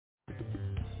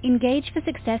Engage for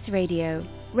Success Radio,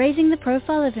 raising the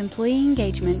profile of employee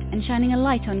engagement and shining a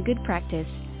light on good practice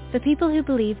for people who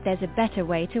believe there's a better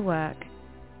way to work.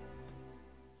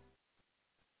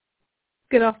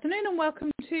 Good afternoon and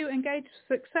welcome to Engage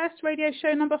for Success Radio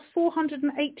Show number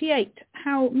 488,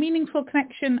 How Meaningful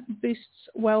Connection Boosts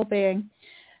Wellbeing.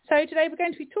 So today we're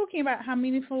going to be talking about how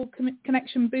meaningful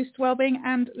connection boosts wellbeing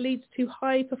and leads to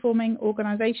high-performing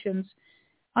organisations.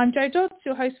 I'm Jo Dodds,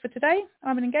 your host for today.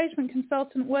 I'm an engagement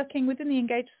consultant working within the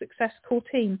Engage for Success core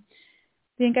team.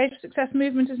 The Engage for Success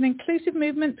movement is an inclusive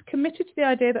movement committed to the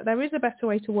idea that there is a better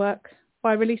way to work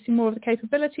by releasing more of the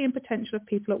capability and potential of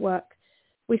people at work.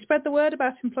 We spread the word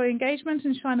about employee engagement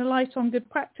and shine a light on good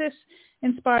practice,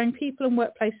 inspiring people and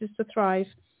workplaces to thrive.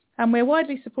 And we're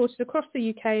widely supported across the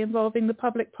UK, involving the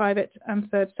public, private and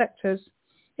third sectors.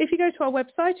 If you go to our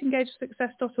website,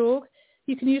 engageforsuccess.org,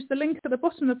 you can use the link at the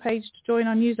bottom of the page to join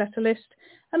our newsletter list,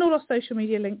 and all our social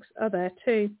media links are there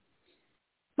too.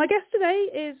 My guest today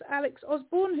is Alex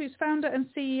Osborne, who's founder and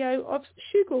CEO of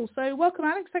Shoogle. So welcome,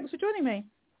 Alex. Thanks for joining me.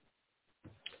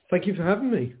 Thank you for having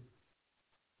me.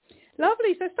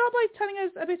 Lovely. So start by telling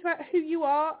us a bit about who you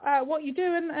are, what you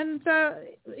do, and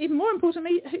even more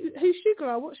importantly, who Shoogle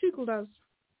are, what Shoogle does.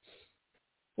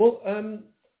 Well, I'm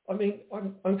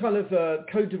kind of a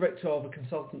co-director of a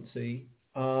consultancy,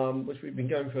 which we've been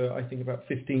going for, I think, about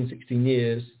 15, 16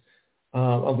 years.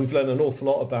 And we've learned an awful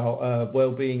lot about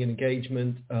well-being and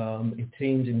engagement in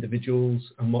teams,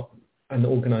 individuals, and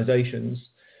organisations.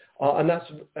 And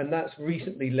that's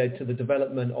recently led to the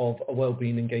development of a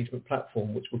wellbeing engagement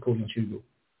platform, which we're calling Shoogle.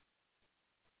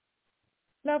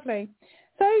 Lovely.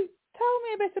 So tell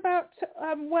me a bit about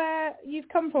where you've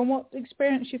come from, what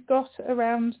experience you've got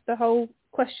around the whole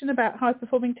question about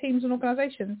high-performing teams and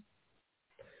organisations.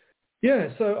 Yeah,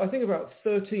 so I think about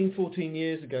 13, 14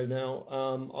 years ago now,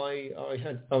 I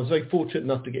was very fortunate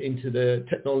enough to get into the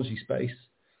technology space.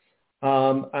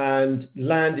 And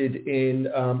landed in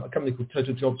a company called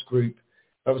Total Jobs Group.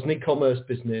 That was an e-commerce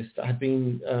business that had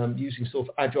been using sort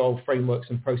of agile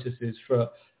frameworks and processes for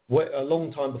a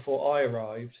long time before I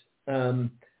arrived.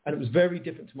 And it was very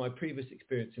different to my previous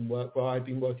experience in work, where I'd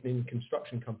been working in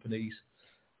construction companies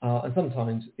and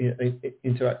sometimes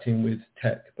interacting with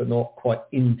tech, but not quite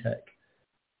in tech.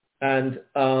 And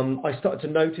I started to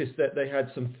notice that they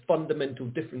had some fundamental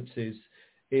differences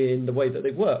in the way that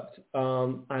they worked.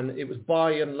 And it was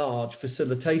by and large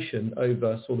facilitation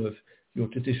over sort of your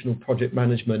traditional project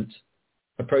management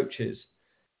approaches.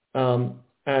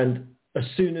 And as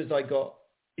soon as I got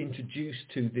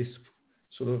introduced to this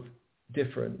sort of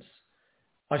difference,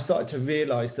 I started to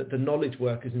realize that the knowledge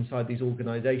workers inside these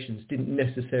organizations didn't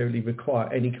necessarily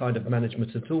require any kind of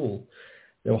management at all.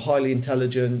 They were highly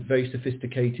intelligent, very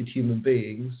sophisticated human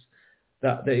beings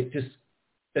that they just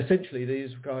essentially they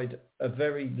just required a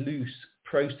very loose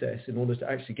process in order to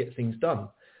actually get things done.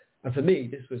 And for me,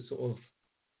 this was sort of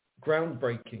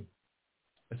groundbreaking,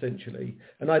 essentially.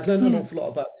 And I'd learned an awful lot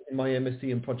about it in my MSc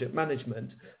in project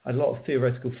management. I had a lot of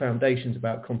theoretical foundations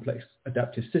about complex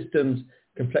adaptive systems,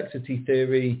 complexity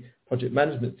theory, project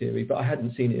management theory, but I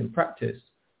hadn't seen it in practice.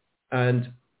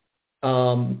 And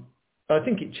I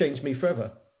think it changed me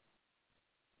forever.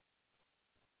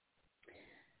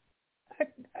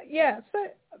 Yeah, so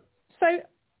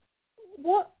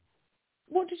what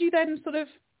did you then sort of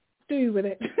do with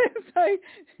it?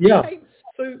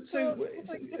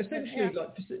 Essentially,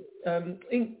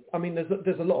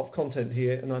 there's a lot of content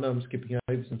here, and I know I'm skipping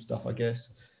over some stuff, I guess,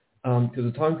 because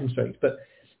of time constraints. But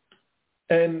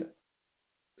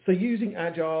so using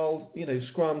agile,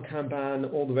 Scrum,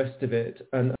 Kanban, all the rest of it,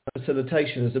 and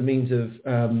facilitation as a means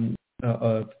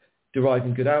of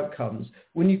deriving good outcomes.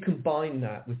 When you combine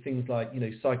that with things like,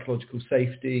 psychological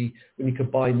safety, when you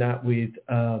combine that with,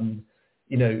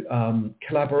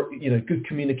 good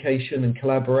communication and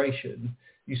collaboration,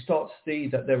 you start to see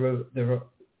that there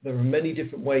are many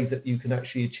different ways that you can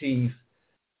actually achieve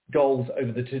goals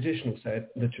over the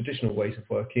traditional ways of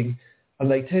working, and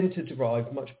they tend to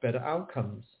derive much better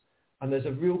outcomes. And there's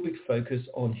a real big focus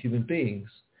on human beings.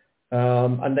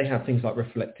 And they have things like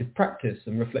reflective practice,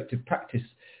 and reflective practice,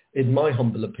 in my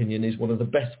humble opinion, is one of the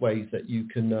best ways that you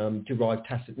can derive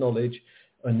tacit knowledge,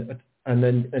 and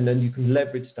then you can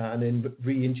leverage that and then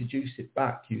reintroduce it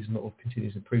back using a lot of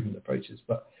continuous improvement approaches.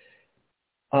 But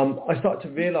I started to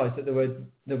realise that there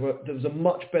was a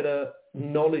much better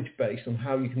knowledge base on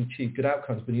how you can achieve good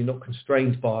outcomes when you're not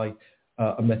constrained by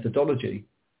a methodology.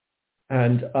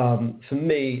 And for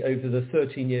me, over the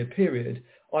 13-year period,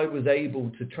 I was able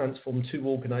to transform two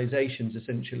organizations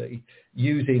essentially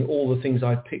using all the things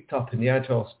I picked up in the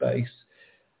agile space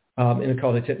in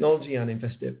Ocado Technology and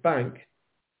Investec Bank,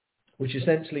 which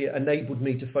essentially enabled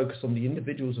me to focus on the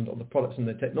individuals and on the products and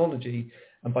the technology.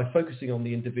 And by focusing on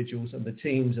the individuals and the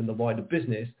teams and the wider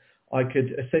business, I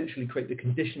could essentially create the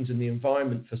conditions and the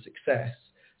environment for success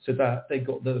so that they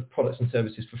got the products and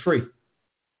services for free.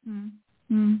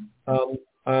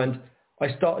 And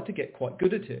I started to get quite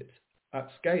good at it at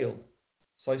scale.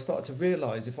 So I started to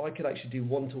realize if I could actually do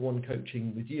one-to-one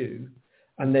coaching with you,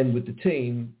 and then with the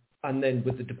team, and then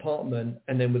with the department,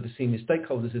 and then with the senior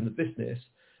stakeholders in the business,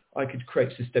 I could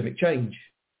create systemic change.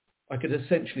 I could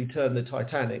essentially turn the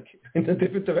Titanic in a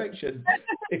different direction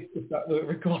if that were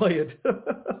required.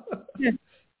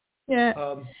 Yeah.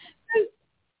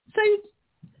 So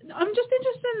I'm just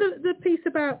interested in the piece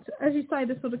about, as you say,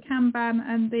 the sort of Kanban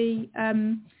and the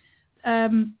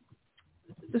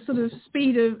sort of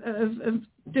speed of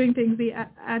doing things, the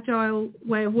agile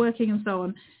way of working and so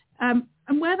on,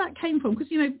 and where that came from.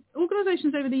 Because,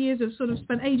 organisations over the years have sort of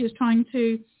spent ages trying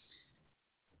to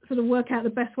sort of work out the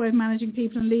best way of managing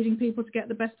people and leading people to get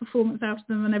the best performance out of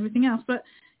them and everything else. But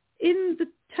in the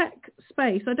tech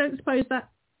space, I don't suppose that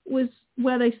was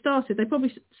where they started. They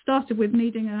probably started with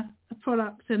needing a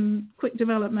product and quick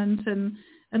development and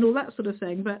all that sort of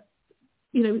thing. But,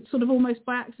 sort of almost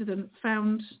by accident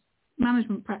found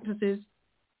management practices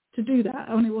to do that.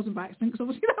 Only it wasn't by accident, because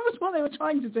obviously that was what they were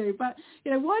trying to do. But,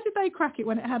 why did they crack it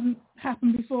when it hadn't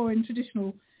happened before in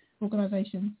traditional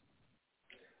organisations?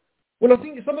 Well, I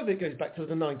think some of it goes back to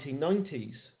the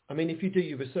 1990s. I mean, if you do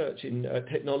your research in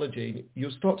technology, you'll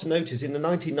start to notice in the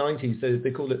 1990s, they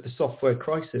call it the software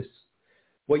crisis,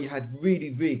 where you had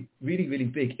really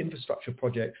big infrastructure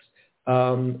projects.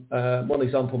 One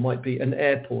example might be an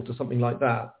airport or something like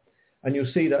that. And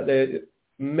you'll see that there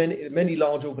many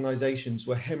large organizations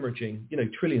were hemorrhaging,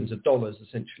 trillions of dollars,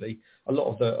 essentially. A lot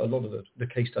of the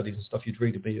case studies and stuff you'd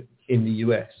read would be in the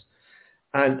US.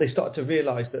 And they started to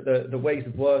realize that the ways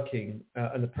of working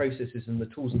and the processes and the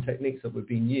tools and techniques that were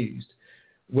being used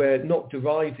were not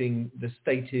deriving the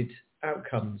stated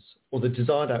outcomes or the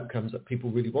desired outcomes that people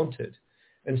really wanted.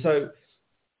 And so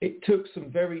it took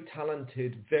some very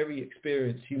talented, very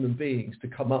experienced human beings to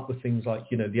come up with things like,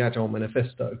 the Agile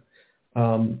Manifesto.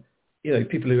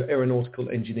 People who are aeronautical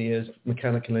engineers,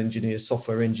 mechanical engineers,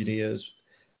 software engineers,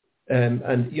 and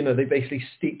they basically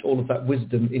steeped all of that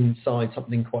wisdom inside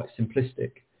something quite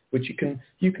simplistic, which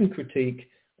you can critique,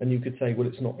 and you could say, well,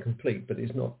 it's not complete, but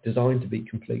it's not designed to be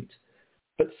complete.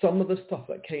 But some of the stuff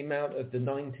that came out of the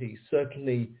 90s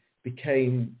certainly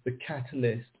became the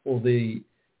catalyst, or the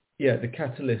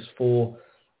catalyst for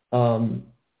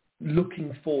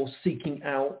seeking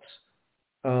out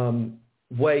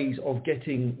ways of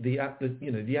getting the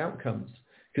outcomes.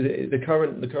 Because the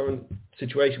current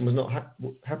situation was not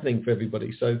happening for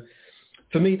everybody. So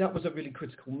for me, that was a really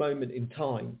critical moment in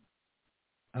time.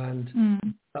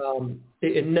 And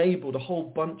it enabled a whole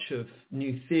bunch of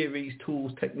new theories,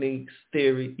 tools, techniques,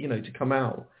 to come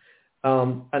out.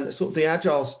 And sort of the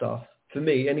agile stuff, for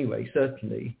me anyway,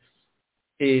 certainly,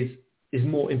 is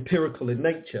more empirical in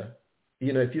nature.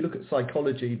 If you look at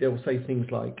psychology, they'll say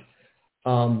things like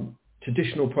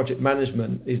traditional project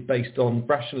management is based on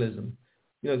rationalism.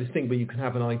 This thing where you can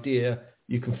have an idea,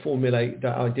 you can formulate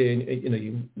that idea, and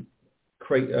you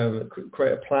create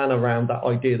a plan around that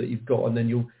idea that you've got, and then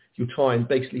you'll try and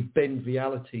basically bend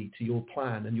reality to your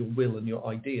plan and your will and your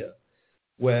idea.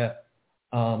 Where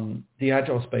the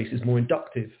agile space is more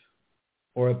inductive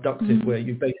or abductive, where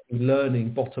you're basically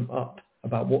learning bottom up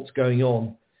about what's going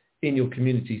on in your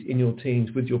communities, in your teams,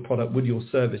 with your product, with your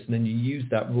service, and then you use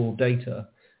that raw data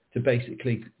to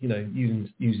basically,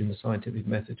 using the scientific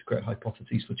method to create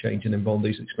hypotheses for change and then roll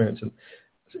these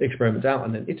experiments out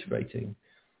and then iterating.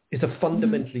 It's a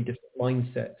fundamentally different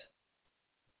mindset,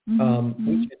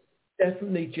 which has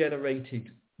definitely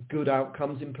generated good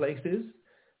outcomes in places,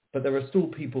 but there are still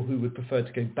people who would prefer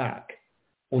to go back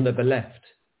or never left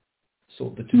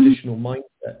sort of the traditional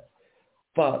mindset.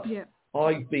 But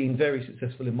I've been very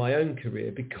successful in my own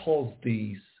career because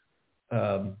these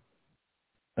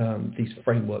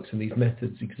frameworks and these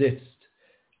methods exist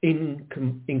in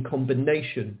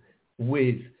combination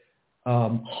with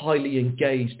highly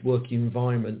engaged working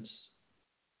environments,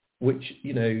 which,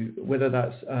 whether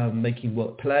that's making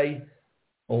work play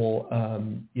or,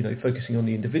 focusing on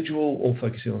the individual or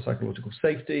focusing on psychological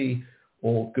safety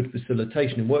or good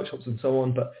facilitation in workshops and so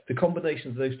on. But the combination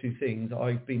of those two things,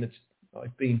 I've been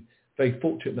very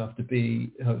fortunate enough to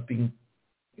have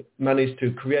managed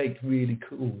to create really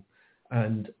cool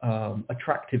and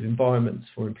attractive environments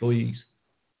for employees.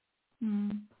 So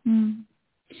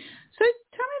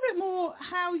tell me a bit more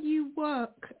how you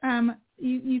work.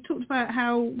 You talked about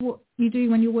what you do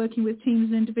when you're working with teams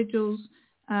and individuals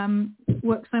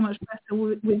work so much better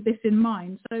with this in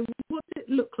mind. So what does it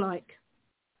look like?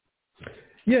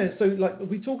 Yeah, so like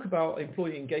we talk about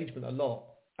employee engagement a lot.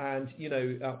 And,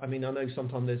 I know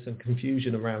sometimes there's some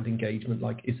confusion around engagement,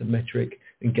 like is a metric,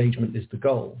 engagement is the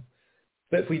goal.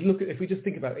 But if we just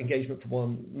think about engagement for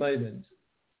one moment,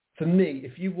 for me,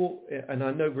 if you walk, and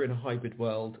I know we're in a hybrid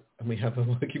world and we have a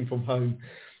working from home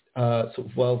sort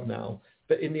of world now,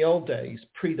 but in the old days,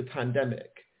 pre the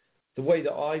pandemic, the way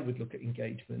that I would look at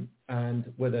engagement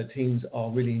and whether teams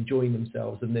are really enjoying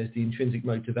themselves and there's the intrinsic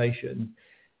motivation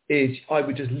is I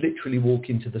would just literally walk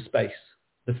into the space,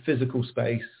 the physical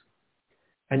space,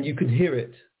 and you can hear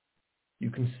it, you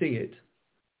can see it.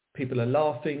 People are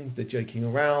laughing, they're joking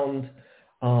around,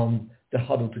 they're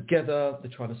huddled together,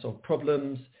 they're trying to solve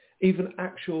problems, even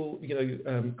actual,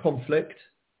 conflict,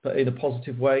 but in a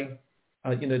positive way.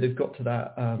 They've got to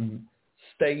that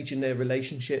stage in their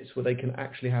relationships where they can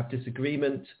actually have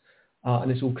disagreement,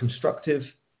 and it's all constructive.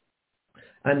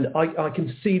 And I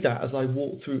can see that as I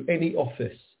walk through any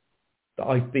office that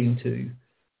I've been to.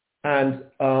 And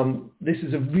this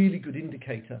is a really good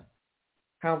indicator,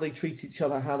 how they treat each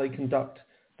other, how they conduct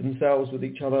themselves with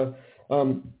each other.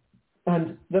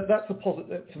 And that's a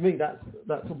positive, for me,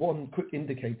 that's a one quick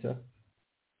indicator.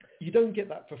 You don't get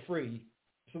that for free.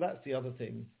 So that's the other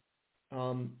thing.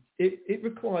 It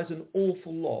requires an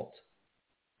awful lot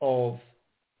of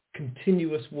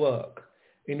continuous work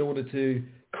in order to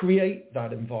create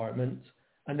that environment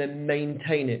and then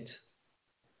maintain it.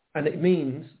 And it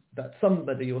means that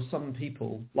somebody or some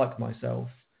people like myself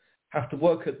have to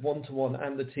work at one-to-one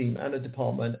and the team and a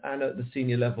department and at the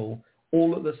senior level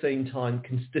all at the same time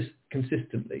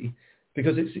consistently,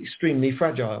 because it's extremely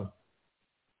fragile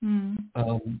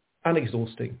and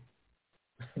exhausting.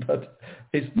 But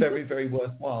it's very, very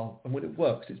worthwhile. And when it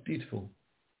works, it's beautiful.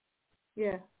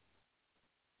 Yeah.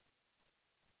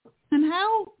 And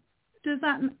how does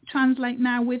that translate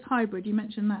now with hybrid? You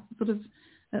mentioned that sort of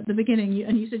at the beginning,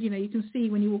 and you said, you can see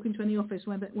when you walk into any office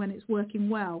when it's working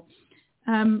well.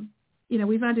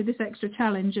 We've added this extra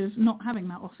challenge of not having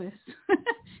that office.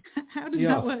 How does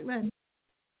that work then?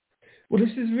 Well,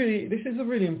 this is a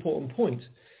really important point,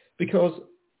 because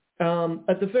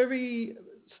at the very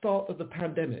start of the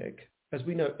pandemic, as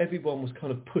we know, everyone was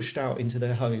kind of pushed out into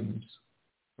their homes,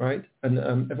 right? And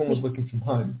everyone was working from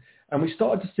home. And we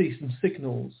started to see some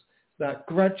signals that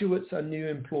graduates and new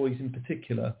employees in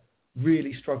particular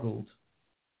really struggled.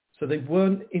 So they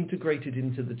weren't integrated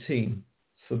into the team.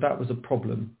 So that was a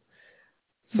problem.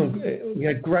 So we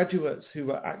had graduates who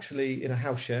were actually in a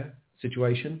house share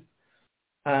situation,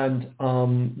 and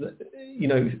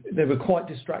they were quite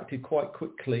distracted quite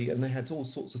quickly, and they had all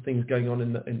sorts of things going on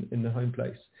in the home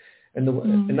place. And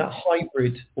in that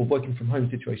hybrid or working from home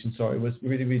situation, was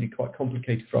really, really quite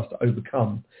complicated for us to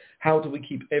overcome. How do we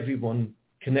keep everyone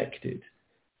connected?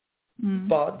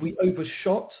 But we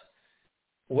overshot,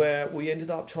 where we ended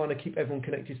up trying to keep everyone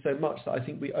connected so much that I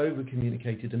think we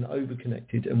over-communicated and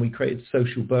over-connected, and we created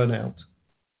social burnout.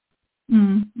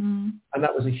 And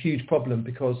that was a huge problem,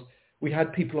 because we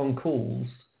had people on calls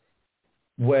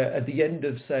where at the end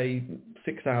of, say,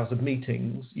 6 hours of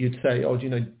meetings, you'd say,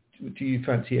 do you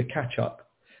fancy a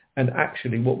catch-up? And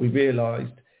actually what we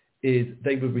realized is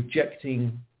they were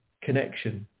rejecting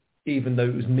connection, even though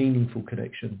it was meaningful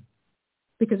connection.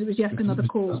 Because it was just another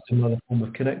call. Just another form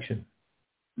of connection.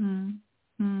 And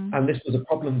this was a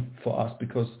problem for us,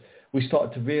 because we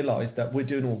started to realize that we're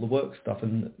doing all the work stuff,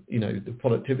 and the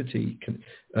productivity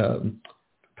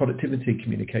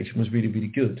communication was really, really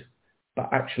good, but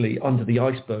actually under the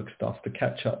iceberg stuff, the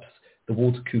catch-ups, the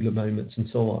water cooler moments and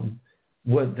so on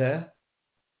weren't there.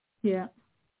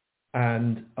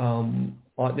 And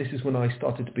this is when I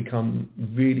started to become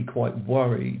really quite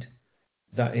worried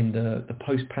that in the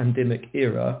post-pandemic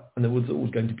era, and there was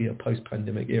always going to be a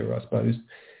post-pandemic era, I suppose,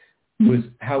 was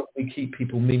how we keep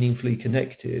people meaningfully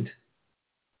connected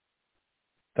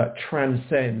that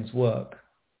transcends work.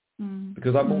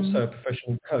 Because I'm also a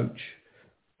professional coach,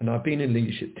 and I've been in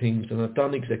leadership teams, and I've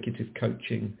done executive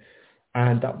coaching,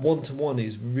 and that one-to-one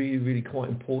is really, really quite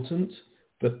important.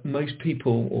 But most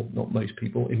people, or not most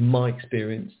people, in my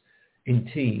experience, in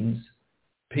teams,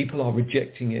 people are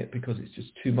rejecting it because it's just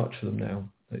too much for them now.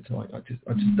 It's like, I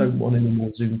just don't want any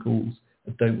more Zoom calls.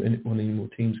 I don't want any more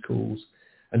Teams calls.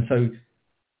 And so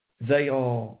they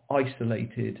are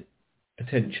isolated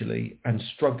potentially and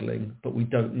struggling, but we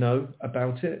don't know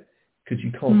about it, because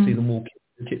you can't see them walk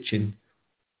in the kitchen,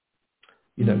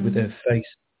 with their face,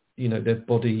 their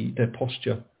body, their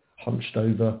posture hunched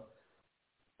over.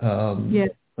 And do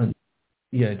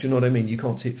you know what I mean? You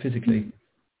can't see it physically.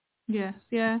 Yes,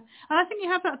 yeah. And I think you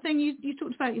have that thing you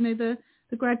talked about, the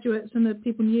graduates and the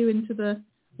people new into the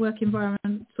work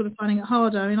environment sort of finding it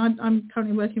harder? I mean, I'm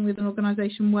currently working with an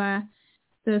organisation where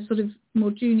the sort of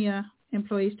more junior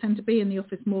employees tend to be in the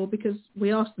office more because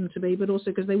we ask them to be, but also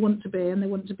because they want to be, and they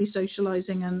want to be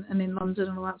socialising and in London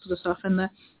and all that sort of stuff. And the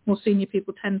more senior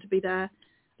people tend to be there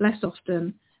less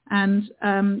often. And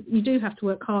you do have to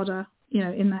work harder,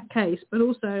 in that case. But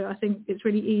also, I think it's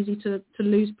really easy to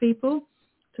lose people,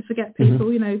 to forget people.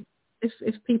 Mm-hmm.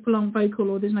 If people aren't vocal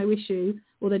or there's no issue,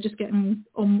 or they're just getting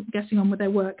on with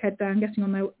their work, head down, getting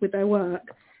on with their work,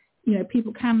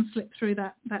 people can slip through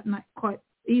that quite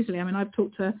easily. I mean, I've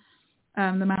talked to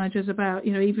the managers about,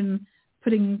 even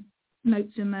putting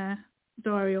notes in their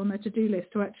diary on their to-do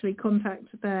list to actually contact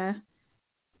their,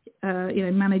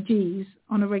 managees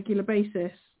on a regular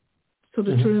basis, sort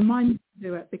of to remind them to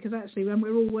do it. Because actually, when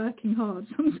we're all working hard,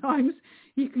 sometimes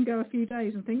you can go a few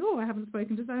days and think, oh, I haven't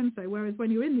spoken to so-and-so. Whereas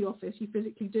when you're in the office, you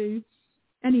physically do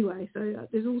anyway. So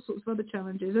there's all sorts of other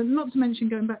challenges. And not to mention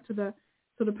going back to the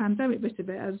sort of pandemic bit of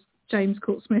it, as James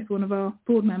Court-Smith, one of our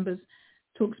board members,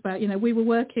 talks about, we were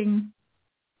working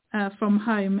from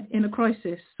home in a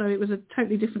crisis. So it was a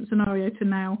totally different scenario to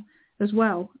now as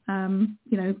well.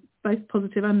 Both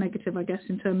positive and negative, I guess,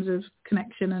 in terms of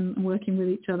connection and working with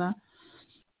each other.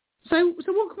 So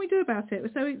what can we do about it?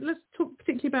 So let's talk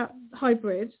particularly about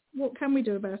hybrid. What can we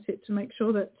do about it to make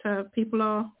sure that people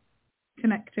are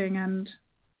connecting and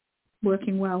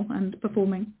working well and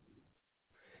performing?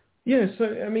 Yeah, so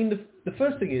I mean, the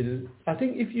first thing is I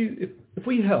think if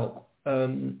we help,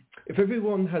 if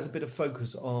everyone has a bit of focus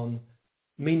on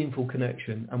meaningful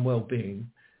connection and well-being,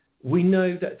 we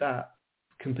know that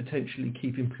can potentially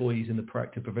keep employees in the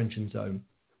proactive prevention zone,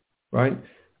 right?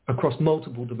 Across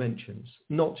multiple dimensions,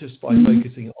 not just by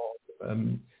focusing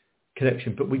on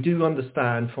connection, but we do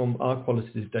understand from our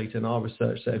qualitative data and our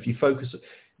research that if you focus,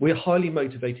 we're highly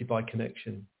motivated by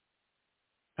connection.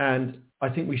 And I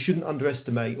think we shouldn't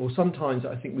underestimate, or sometimes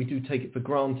I think we do take it for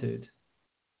granted,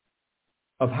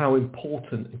 of how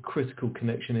important and critical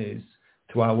connection is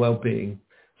to our well-being.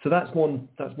 So that's one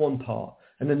part.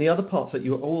 And then the other parts that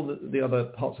all the other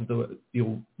parts of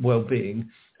your well-being,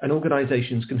 and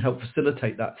organisations can help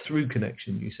facilitate that through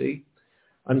connection, you see.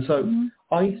 And so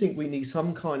I think we need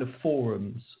some kind of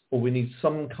forums, or we need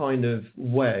some kind of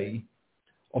way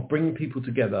of bringing people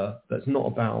together that's not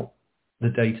about the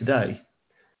day-to-day,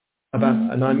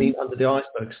 and I mean under the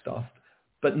iceberg stuff,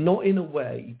 but not in a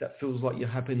way that feels like you're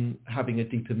having a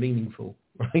deeper meaningful,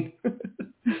 right?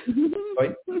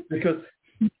 Right? Because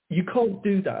you can't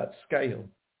do that at scale,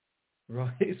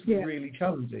 right? It's really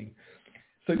challenging.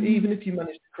 So even if you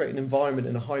manage to create an environment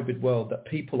in a hybrid world that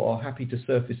people are happy to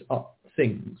surface up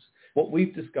things, what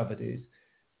we've discovered is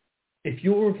if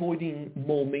you're avoiding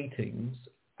more meetings,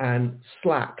 and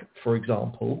Slack, for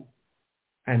example,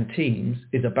 and Teams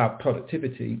is about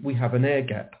productivity, we have an air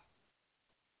gap.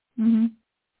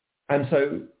 And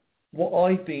so what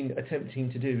I've been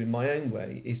attempting to do in my own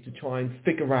way is to try and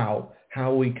figure out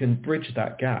how we can bridge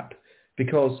that gap,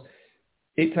 because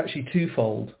it's actually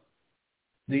twofold.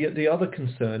 The other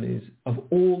concern is, of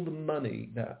all the money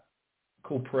that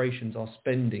corporations are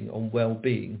spending on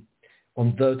well-being,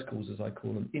 on verticals as I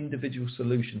call them, individual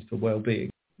solutions for well-being,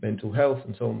 mental health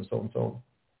and so on and so on and so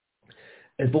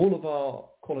on. Of all of our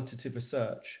qualitative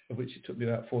research, of which it took me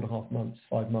about 4.5 months,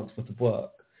 5 months worth of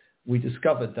work, we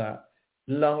discovered that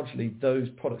largely those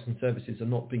products and services are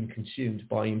not being consumed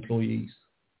by employees.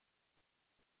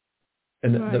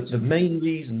 And the main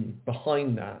reason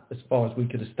behind that, as far as we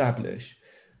could establish,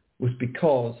 was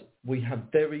because we have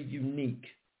very unique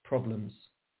problems.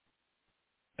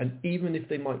 And even if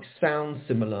they might sound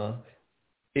similar,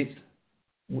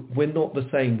 we're not the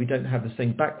same. We don't have the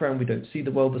same background. We don't see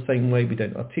the world the same way. We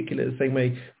don't articulate it the same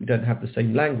way. We don't have the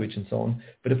same language and so on.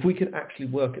 But if we can actually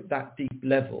work at that deep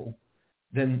level,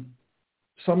 then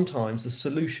sometimes the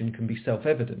solution can be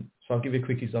self-evident. So I'll give you a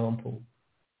quick example.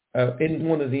 In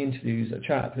one of the interviews, a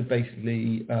chap had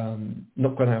basically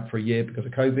not gone out for a year because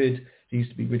of COVID. He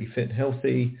used to be really fit and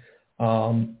healthy.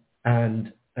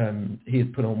 And he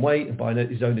had put on weight, and by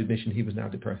his own admission, he was now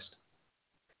depressed.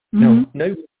 Now, no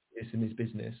one knew this in his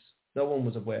business. No one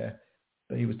was aware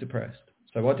that he was depressed.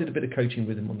 So I did a bit of coaching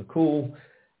with him on the call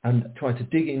and tried to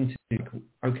dig into,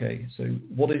 okay, so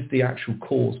what is the actual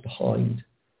cause behind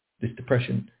this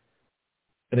depression?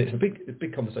 And it's a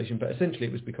big conversation, but essentially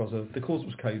it was because of the cause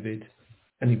was COVID,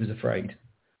 and he was afraid.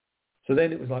 So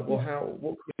then it was like, well,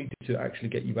 what can we do to actually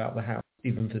get you out of the house,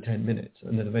 even for 10 minutes?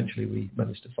 And then eventually we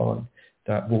managed to find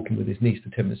that walking with his niece for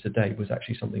 10 minutes a day was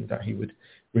actually something that he would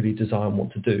really desire and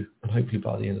want to do. And hopefully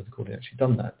by the end of the call, he actually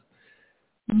done that.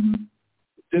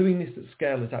 Doing this at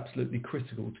scale is absolutely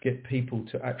critical to get people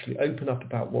to actually open up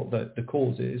about what the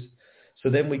cause is. So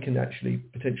then we can actually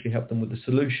potentially help them with the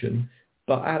solution.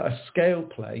 But at a scale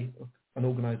play, an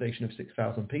organization of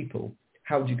 6,000 people,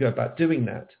 how do you go about doing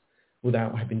that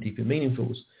without having deeper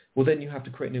meaningfuls? Well, then you have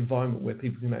to create an environment where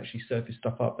people can actually surface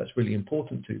stuff up that's really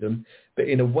important to them, but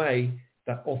in a way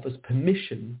that offers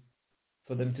permission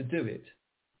for them to do it.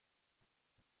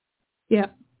 Yeah.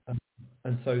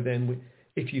 And so then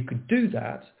if you could do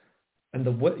that, and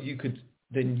you could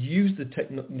then use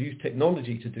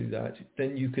technology to do that,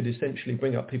 then you could essentially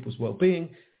bring up people's well-being.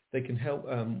 They can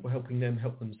helping them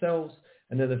help themselves,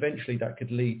 and then eventually that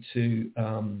could lead to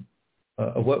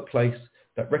a workplace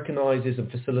that recognises and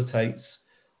facilitates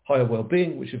higher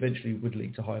well-being, which eventually would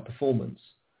lead to higher performance.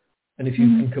 And if you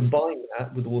can combine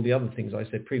that with all the other things I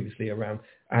said previously around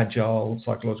agile,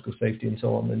 psychological safety and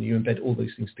so on, and you embed all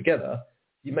those things together,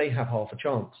 you may have half a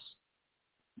chance.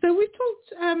 So we've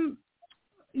talked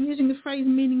using the phrase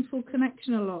meaningful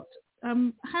connection a lot.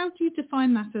 How do you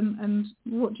define that, and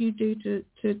what do you do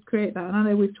to create that? And I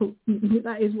know we've talked,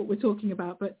 that is what we're talking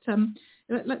about, but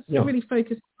let's really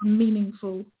focus on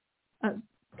meaningful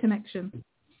connection.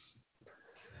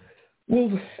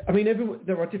 Well, I mean,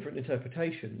 there are different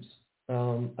interpretations,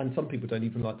 and some people don't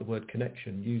even like the word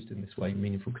connection used in this way,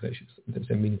 meaningful connections, they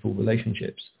say meaningful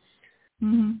relationships.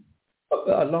 Mm-hmm.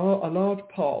 A large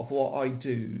part of what I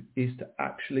do is to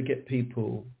actually get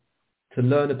people to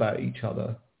learn about each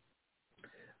other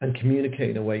and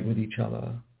communicate in a way with each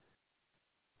other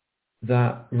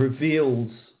that reveals,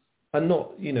 and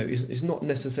not, it's not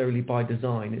necessarily by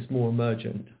design, it's more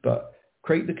emergent, but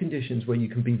create the conditions where you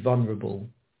can be vulnerable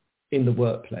in the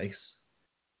workplace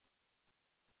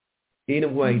in a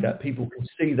way that people can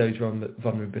see those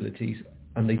vulnerabilities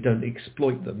and they don't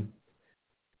exploit them.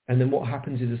 And then what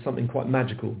happens is something quite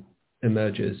magical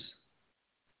emerges.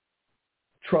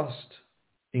 Trust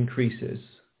increases,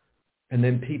 and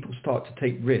then people start to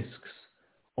take risks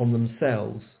on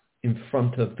themselves in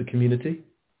front of the community.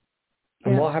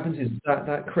 And what happens is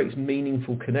that creates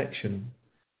meaningful connection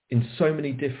in so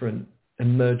many different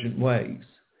emergent ways.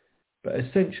 But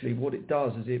essentially what it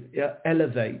does is it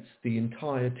elevates the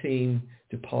entire team,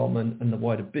 department, and the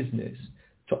wider business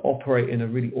to operate in a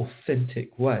really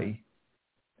authentic way.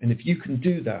 And if you can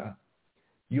do that,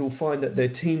 you'll find that their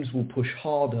teams will push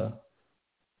harder.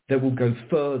 They will go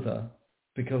further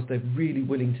because they're really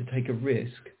willing to take a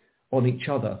risk on each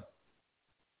other.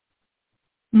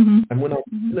 Mm-hmm. And when I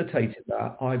facilitated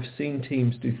that, I've seen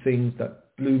teams do things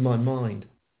that blew my mind.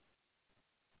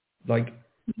 Like,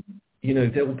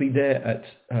 they'll be there at,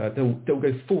 they'll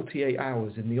go 48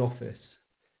 hours in the office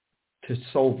to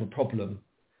solve a problem.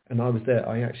 And I was there,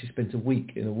 I actually spent a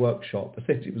week in a workshop.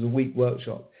 Essentially, it was a week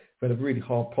workshop. We had a really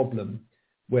hard problem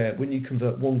where when you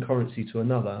convert one currency to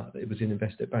another, it was in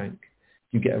Investec Bank,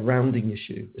 you get a rounding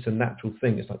issue. It's a natural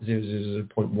thing. It's like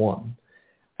 0.1.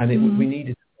 And we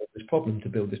needed to solve this problem to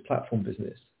build this platform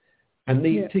business. And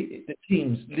the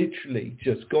teams literally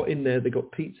just got in there. They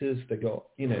got pizzas. They got,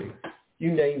 you name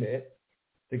it.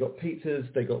 They got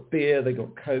pizzas. They got beer. They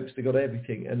got Cokes. They got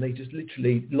everything. And they just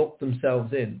literally locked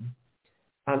themselves in.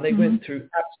 And they went through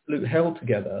absolute hell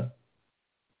together.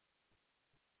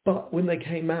 But when they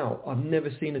came out, I've never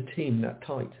seen a team that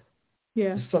tight.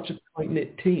 Yeah. It's such a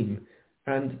tight-knit team.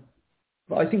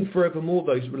 But I think forevermore,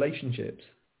 those relationships,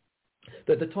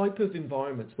 they're the type of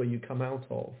environments where you come out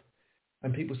of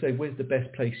and people say, where's the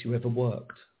best place you ever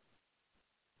worked?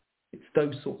 It's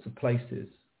those sorts of places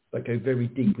that go very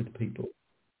deep with people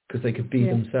because they could be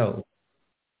themselves.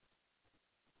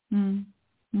 And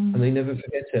they never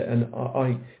forget it. And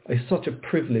it's such a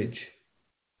privilege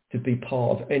to be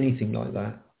part of anything like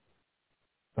that.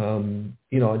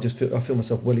 I feel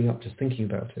myself welling up just thinking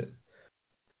about it.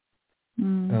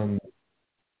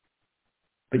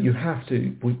 But you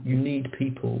need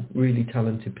people, really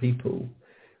talented people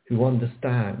who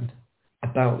understand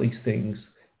about these things,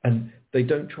 and they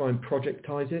don't try and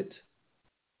projectize it.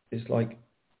 It's like,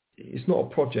 it's not a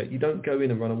project. You don't go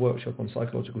in and run a workshop on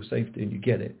psychological safety and you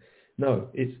get it. No,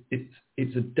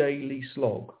 it's a daily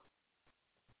slog.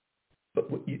 But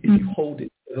if you hold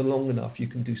it for long enough, you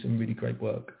can do some really great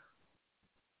work.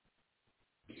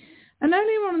 And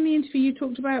earlier on in the interview, you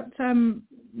talked about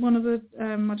one of the, I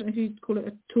don't know if you'd call it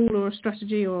a tool or a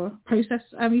strategy or a process.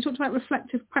 You talked about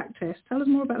reflective practice. Tell us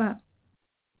more about that.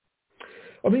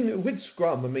 I mean, with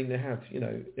Scrum, they have,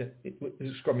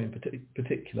 Scrum in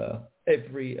particular,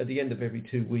 at the end of every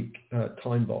 2-week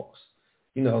time box,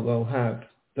 they'll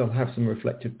have some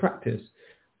reflective practice.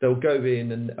 They'll go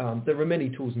in and there are many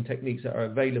tools and techniques that are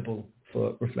available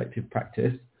for reflective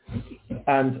practice.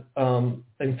 And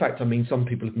in fact, some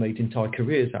people have made entire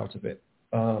careers out of it.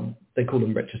 They call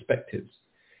them retrospectives.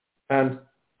 And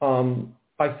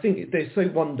I think they're so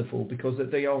wonderful because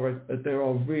they are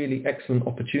a really excellent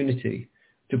opportunity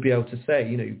to be able to say,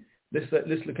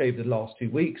 let's look over the last 2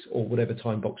 weeks or whatever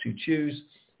time box you choose.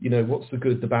 What's the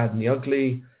good, the bad, and the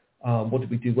ugly? What did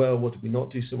we do well? What did we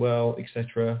not do so well,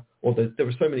 etc. Or there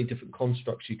are so many different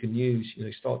constructs you can use.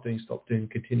 Start doing, stop doing,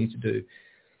 continue to do.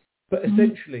 But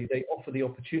essentially, they offer the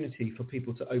opportunity for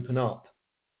people to open up.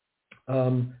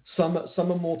 Some are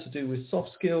more to do with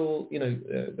soft skill,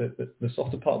 the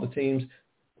softer part of the teams,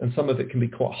 and some of it can be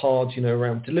quite hard,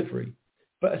 around delivery.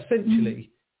 But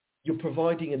essentially, you're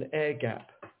providing an air gap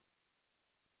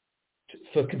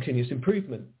for continuous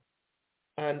improvement.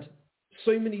 And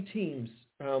so many teams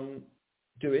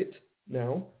do it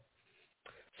now.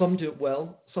 Some do it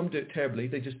well, some do it terribly.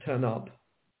 They just turn up.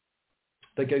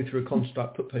 They go through a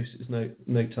construct, put post-it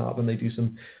notes up, and they do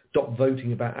some dot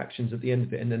voting about actions at the end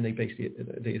of it, and then they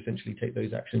essentially take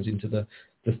those actions into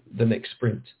the next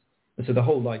sprint. And so the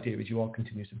whole idea is you are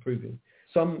continuous improving.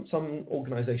 Some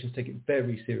organisations take it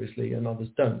very seriously, and others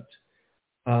don't.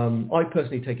 I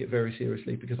personally take it very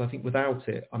seriously because I think without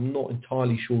it, I'm not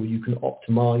entirely sure you can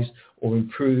optimise or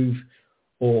improve,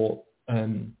 or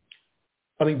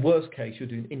worst case, you're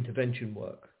doing intervention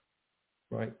work.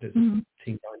 Right? There's a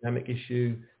team dynamic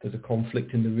issue. There's a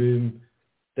conflict in the room.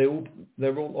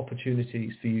 They're all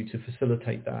opportunities for you to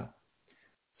facilitate that,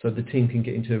 so the team can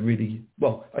get into a really,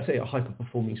 a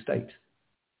hyper-performing state.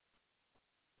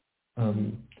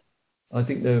 I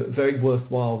think they're very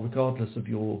worthwhile, regardless of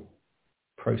your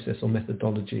process or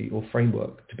methodology or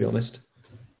framework. To be honest,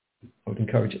 I would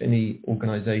encourage any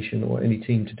organisation or any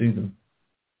team to do them.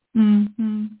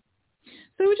 Mm-hmm.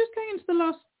 So we're just going into the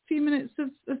last few minutes of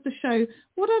the show.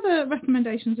 What other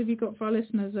recommendations have you got for our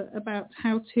listeners about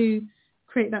how to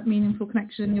create that meaningful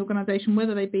connection in the organisation,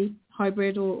 whether they be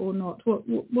hybrid or not?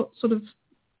 What sort of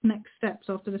next steps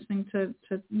after listening to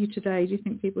you today do you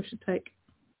think people should take?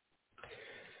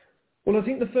 Well, I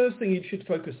think the first thing you should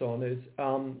focus on is,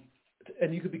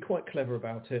 and you could be quite clever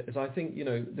about it, is I think,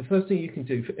 the first thing you can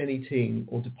do for any team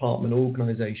or department or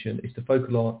organisation is to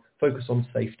focus on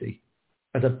safety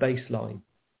as a baseline.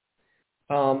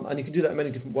 And you can do that in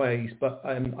many different ways, but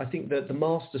I think that the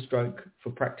master stroke for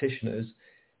practitioners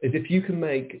is if you can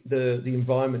make the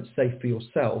environment safe for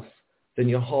yourself, then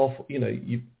you're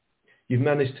you've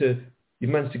managed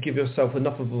to give yourself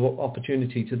enough of an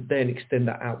opportunity to then extend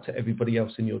that out to everybody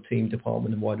else in your team,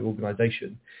 department, and wider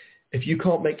organisation. If you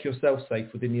can't make yourself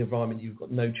safe within the environment, you've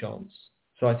got no chance.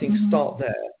 So I think start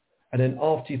there, and then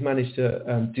after you've managed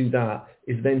to do that,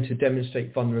 is then to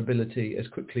demonstrate vulnerability as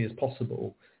quickly as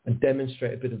possible and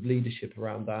demonstrate a bit of leadership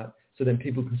around that, so then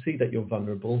people can see that you're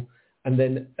vulnerable. And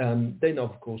then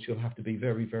of course, you'll have to be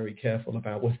very, very careful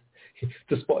about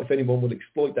to spot if anyone will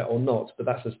exploit that or not. But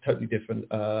that's a totally different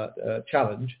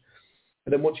challenge.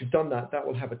 And then once you've done that, that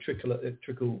will have not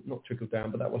trickle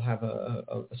down, but that will have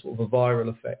a sort of a viral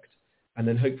effect. And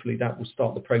then hopefully that will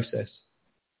start the process.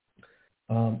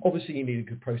 Obviously, you need a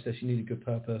good process, you need a good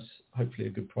purpose, hopefully a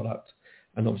good product,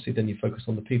 and obviously then you focus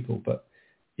on the people. But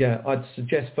yeah, I'd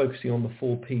suggest focusing on the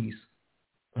 4 Ps,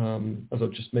 as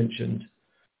I've just mentioned,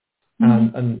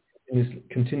 and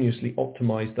continuously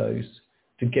optimize those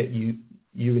to get you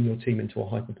and your team into a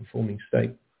high-performing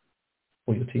state,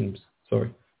 or your teams,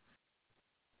 sorry.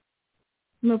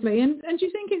 Lovely. And do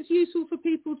you think it's useful for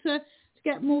people to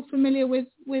get more familiar with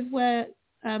where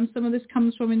some of this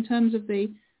comes from in terms of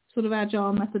the sort of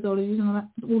agile methodologies and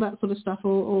all that sort of stuff,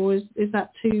 or is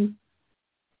that too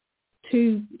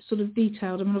sort of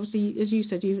detailed? I mean, obviously, as you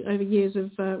said, over years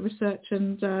of research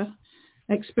and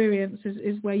experience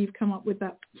is where you've come up with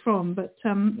that from. But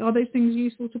are those things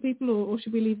useful to people, or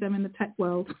should we leave them in the tech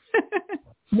world?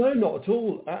 No, not at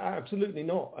all. Absolutely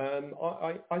not.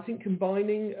 I think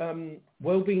combining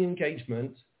wellbeing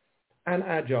engagement and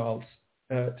agiles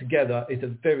together is a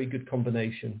very good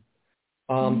combination.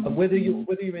 And whether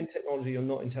you're in technology or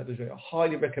not in technology, I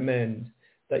highly recommend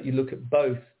that you look at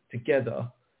both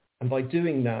together. And by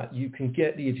doing that, you can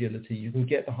get the agility, you can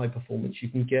get the high performance, you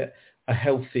can get a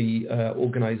healthy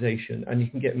organisation, and you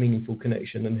can get meaningful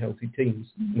connection and healthy teams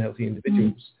and healthy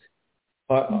individuals.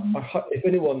 If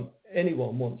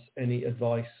anyone wants any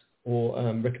advice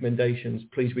or recommendations,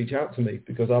 please reach out to me,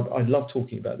 because I love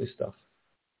talking about this stuff.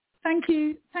 Thank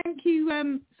you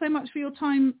so much for your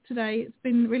time today. It's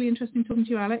been really interesting talking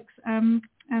to you, Alex.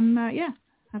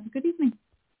 Have a good evening.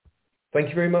 Thank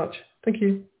you very much. Thank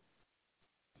you.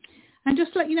 And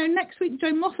just to let you know, next week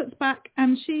Jo Moffat's back,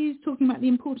 and she's talking about the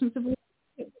importance of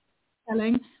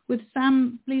selling with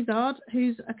Sam Blizzard,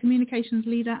 who's a communications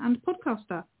leader and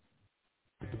podcaster.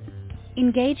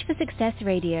 Engage for Success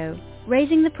Radio,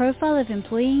 raising the profile of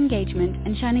employee engagement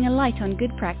and shining a light on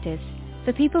good practice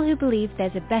for people who believe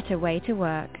there's a better way to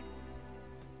work.